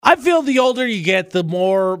I feel the older you get, the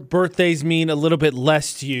more birthdays mean a little bit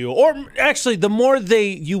less to you. Or actually, the more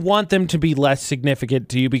you want them to be less significant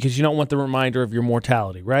to you because you don't want the reminder of your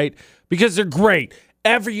mortality, right? Because they're great.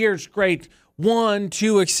 Every year is great. 1,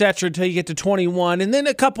 2, etc. until you get to 21. And then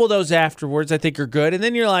a couple of those afterwards I think are good. And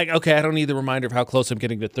then you're like, okay, I don't need the reminder of how close I'm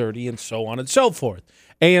getting to 30 and so on and so forth.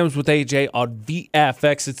 AMs with AJ on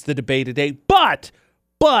VFX. It's the debate today. But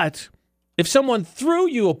if someone threw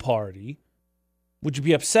you a party, would you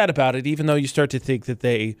be upset about it even though you start to think that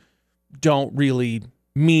they don't really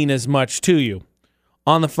mean as much to you?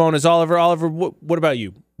 On the phone is Oliver. Oliver, what about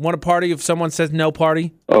you? Want a party if someone says no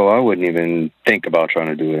party? Oh, I wouldn't even think about trying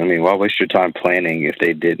to do it. I mean, why waste your time planning if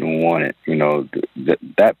they didn't want it? You know,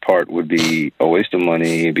 that part would be a waste of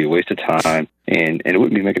money, it'd be a waste of time, and it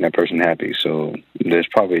wouldn't be making that person happy. So there's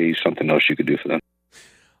probably something else you could do for them.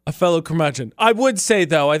 A fellow curmudgeon. I would say,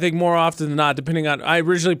 though, I think more often than not, depending on, I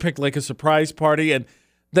originally picked like a surprise party, and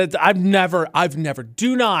that I've never,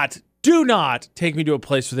 do not take me to a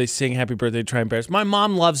place where they sing happy birthday to try and embarrass. My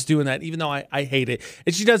mom loves doing that, even though I hate it.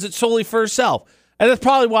 And she does it solely for herself. And that's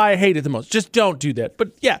probably why I hate it the most. Just don't do that.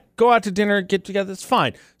 But yeah, go out to dinner, get together, it's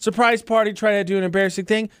fine. Surprise party, try to do an embarrassing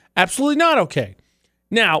thing, absolutely not okay.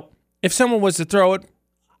 Now, if someone was to throw it,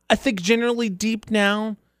 I think generally deep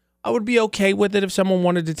down, I would be okay with it if someone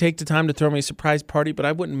wanted to take the time to throw me a surprise party, but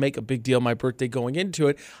I wouldn't make a big deal of my birthday going into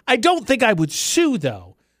it. I don't think I would sue,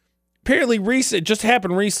 though. Apparently, it just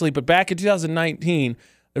happened recently, but back in 2019,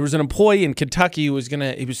 there was an employee in Kentucky who was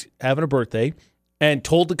having a birthday and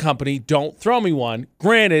told the company, don't throw me one.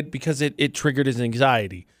 Granted, because it triggered his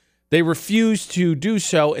anxiety. They refused to do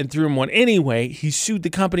so and threw him one anyway. He sued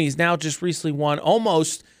the company. He's now just recently won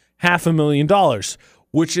almost $500,000,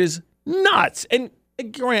 which is nuts. And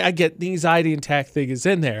granted, I get the anxiety attack thing is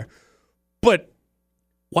in there, but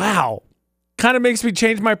wow, kind of makes me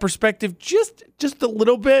change my perspective just a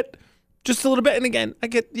little bit. Just a little bit. And again, I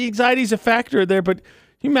get the anxiety is a factor there, but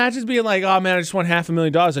you imagine being like, oh man, I just won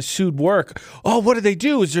 $500,000. I sued work. Oh, what did they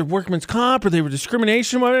do? Is there workman's comp or they were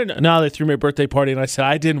discrimination? No, they threw me a birthday party and I said,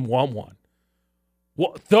 I didn't want one.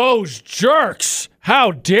 What? Those jerks.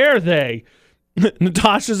 How dare they?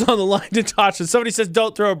 Natasha's on the line. Natasha, somebody says,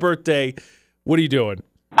 don't throw a birthday. What are you doing?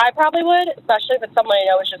 I probably would, especially if it's someone I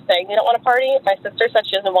know is just saying they don't want a party. My sister said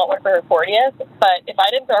she doesn't want one for her 40th, but if I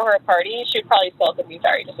didn't throw her a party, she would probably still be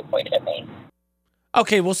very disappointed in me.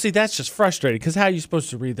 Okay, well, see, that's just frustrating because how are you supposed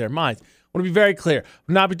to read their minds? I want to be very clear. I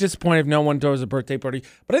would not be disappointed if no one throws a birthday party.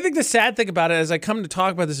 But I think the sad thing about it, as I come to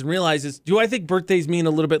talk about this and realize is, do I think birthdays mean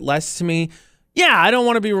a little bit less to me? Yeah, I don't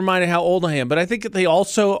want to be reminded how old I am, but I think that they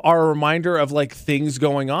also are a reminder of like things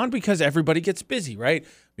going on because everybody gets busy, right?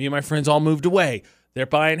 Me and my friends all moved away. They're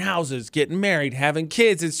buying houses, getting married, having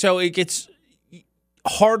kids. And so it gets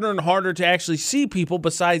harder and harder to actually see people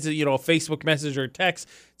besides, a Facebook message or a text.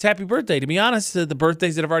 It's happy birthday. To be honest, the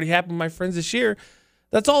birthdays that have already happened with my friends this year,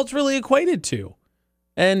 that's all it's really equated to.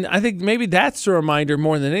 And I think maybe that's a reminder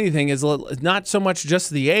more than anything is not so much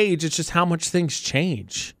just the age, it's just how much things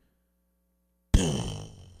change.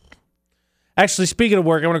 Actually, speaking of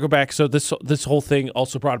work, I want to go back. So this whole thing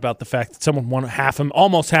also brought about the fact that someone won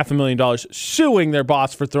almost $500,000 suing their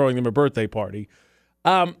boss for throwing them a birthday party.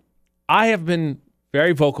 I have been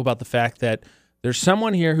very vocal about the fact that there's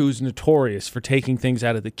someone here who's notorious for taking things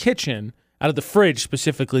out of the kitchen, out of the fridge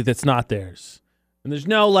specifically, that's not theirs. And there's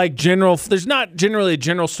no there's not generally a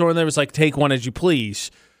general store in there that's like, take one as you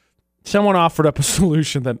please. Someone offered up a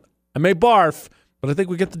solution that I may barf, but I think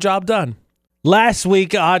we get the job done. Last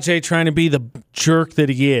week, Ajay, trying to be the jerk that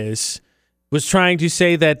he is, was trying to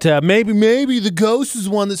say that maybe the ghost is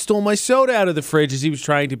the one that stole my soda out of the fridge, as he was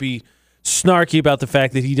trying to be snarky about the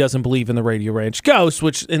fact that he doesn't believe in the Radio Ranch ghost,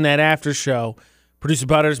 which in that after show, producer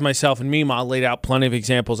Butters, myself, and Mima laid out plenty of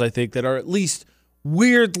examples, I think, that are at least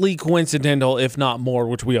weirdly coincidental, if not more,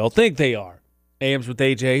 which we all think they are. AMs with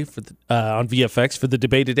AJ on VFX for the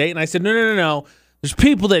debate today, and I said, no. There's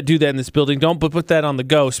people that do that in this building. Don't put that on the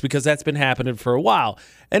ghost because that's been happening for a while.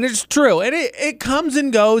 And it's true. And it comes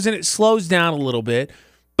and goes and it slows down a little bit.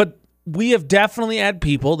 But we have definitely had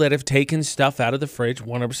people that have taken stuff out of the fridge,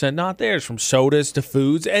 100% not theirs, from sodas to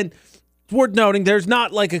foods. And it's worth noting, there's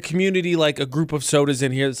not like a community, like a group of sodas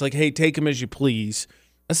in here that's like, hey, take them as you please.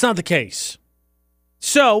 That's not the case.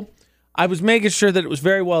 So I was making sure that it was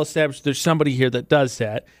very well established there's somebody here that does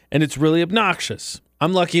that. And it's really obnoxious.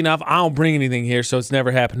 I'm lucky enough, I don't bring anything here, so it's never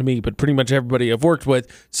happened to me, but pretty much everybody I've worked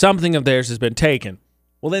with, something of theirs has been taken.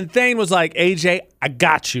 Well, then Thane was like, AJ, I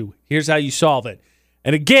got you. Here's how you solve it.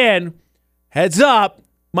 And again, heads up,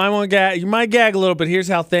 you might gag a little, but here's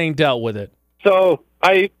how Thane dealt with it. So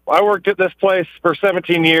I worked at this place for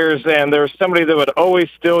 17 years, and there was somebody that would always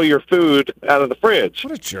steal your food out of the fridge.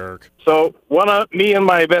 What a jerk. So me and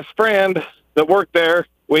my best friend that worked there,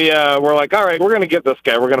 we were like, all right, we're going to get this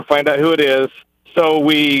guy. We're going to find out who it is. So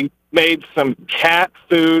we made some cat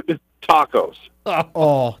food tacos.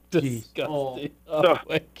 Oh, disgusting.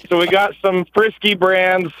 So we got some Frisky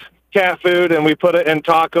Brands cat food, and we put it in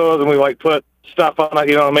tacos, and we put stuff on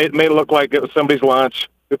it, made it look like it was somebody's lunch.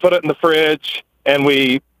 We put it in the fridge, and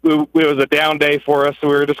it was a down day for us, so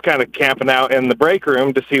we were just kind of camping out in the break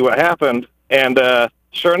room to see what happened. And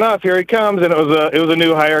sure enough, here he comes, and it was a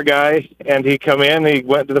new hire guy, and he come in, he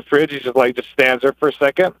went to the fridge, he just stands there for a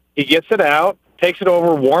second. He gets it out, takes it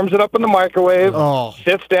over, warms it up in the microwave,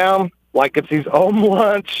 sits down like it's his own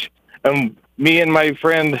lunch, and me and my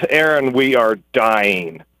friend Aaron, we are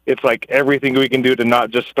dying. It's like everything we can do to not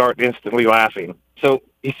just start instantly laughing. So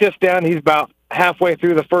he sits down, he's about halfway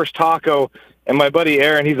through the first taco, and my buddy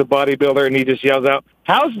Aaron, he's a bodybuilder, and he just yells out,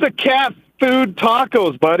 "How's the cat food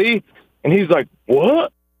tacos, buddy?" And he's like,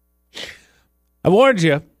 "What?" I warned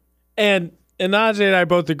you. And Najee and I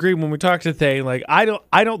both agreed when we talked to Thane, I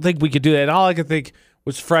don't think we could do that. And all I could think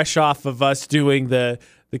was fresh off of us doing the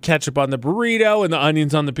ketchup on the burrito and the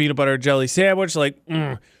onions on the peanut butter and jelly sandwich.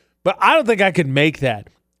 But I don't think I could make that.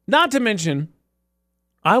 Not to mention,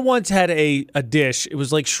 I once had a dish. It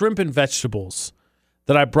was like shrimp and vegetables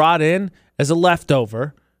that I brought in as a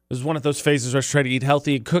leftover. It was one of those phases where I was trying to eat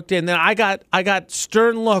healthy and cooked it. And then I got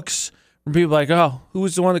stern looks from people like, "Oh, who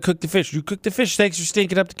was the one that cooked the fish? You cooked the fish. Thanks for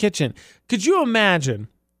stinking up the kitchen." Could you imagine?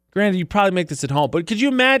 Granted, you probably make this at home, but could you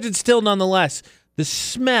imagine still nonetheless the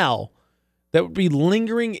smell that would be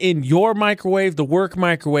lingering in your microwave, the work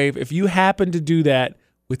microwave, if you happened to do that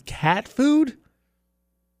with cat food?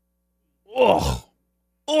 Oh.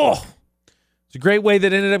 It's a great way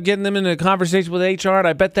that ended up getting them into a conversation with HR, and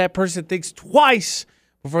I bet that person thinks twice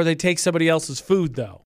before they take somebody else's food, though.